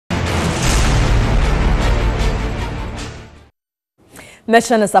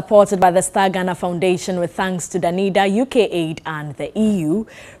Mission is supported by the Star Ghana Foundation with thanks to Danida, UK Aid and the EU.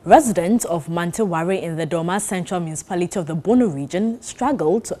 Residents of Manteware in the Doma Central Municipality of the Bono region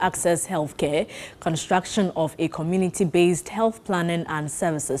struggle to access healthcare. Construction of a community-based health planning and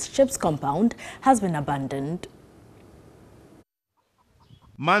services CHIPS compound has been abandoned.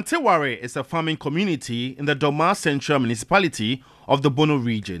 Manteware is a farming community in the Doma Central Municipality of the Bono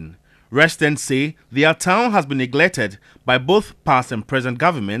region. Residents say their town has been neglected by both past and present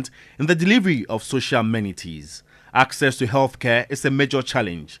government in the delivery of social amenities. Access to healthcare is a major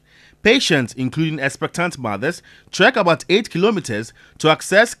challenge. Patients, including expectant mothers, trek about 8 kilometers to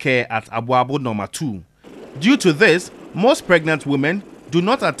access care at Abuabo No. 2. Due to this, most pregnant women do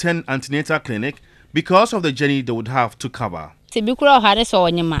not attend antenatal clinic because of the journey they would have to cover.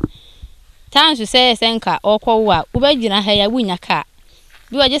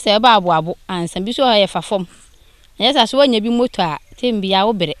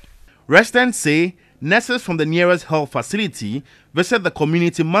 Residents say nurses from the nearest health facility visit the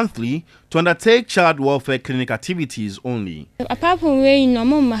community monthly to undertake child welfare clinic activities only. Apart from where in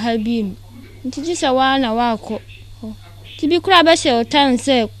normal mahabim, just a one hour. To be crab a shell town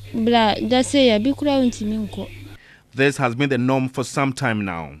say, blah, that's say a big crown to me. This has been the norm for some time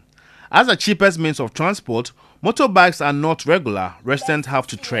now. As the cheapest means of transport, motorbikes are not regular. Residents have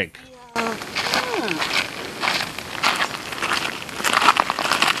to trek.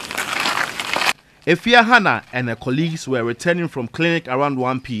 Efia Hannah and her colleagues were returning from clinic around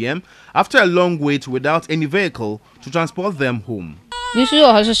 1 p.m. after a long wait without any vehicle to transport them home.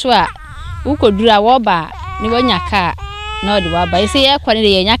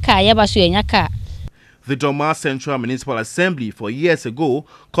 The Doma Central Municipal Assembly 4 years ago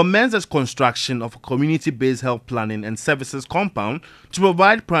commenced the construction of a community-based health planning and services compound to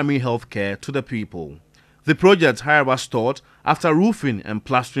provide primary health care to the people. The project, however, stalled after roofing and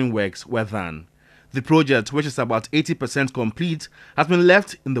plastering works were done. The project, which is about 80% complete, has been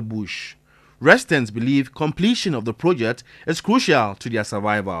left in the bush. Residents believe completion of the project is crucial to their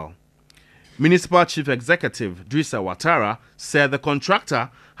survival. Municipal Chief Executive Drisa Watara said the contractor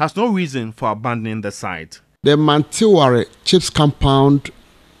has no reason for abandoning the site. The Manteware CHIPS compound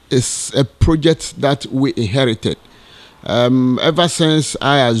is a project that we inherited ever since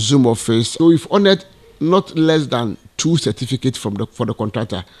I assumed office. So we've honored not less than 2 certificates for the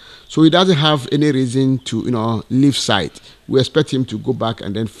contractor. So he doesn't have any reason to leave site. We expect him to go back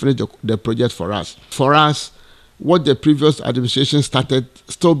and then finish the project for us. For us, what the previous administration started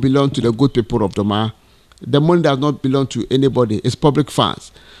still belongs to the good people of Doma. The money does not belong to anybody. It's public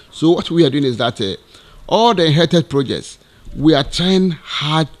funds. So what we are doing is that all the inherited projects, we are trying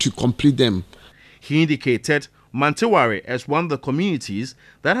hard to complete them. He indicated Manteware as one of the communities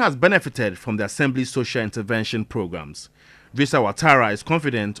that has benefited from the Assembly's social intervention programs. Drisa Watara is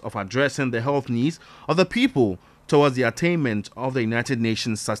confident of addressing the health needs of the people towards the attainment of the United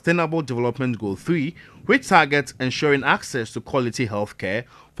Nations Sustainable Development Goal 3, which targets ensuring access to quality health care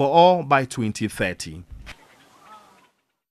for all by 2030.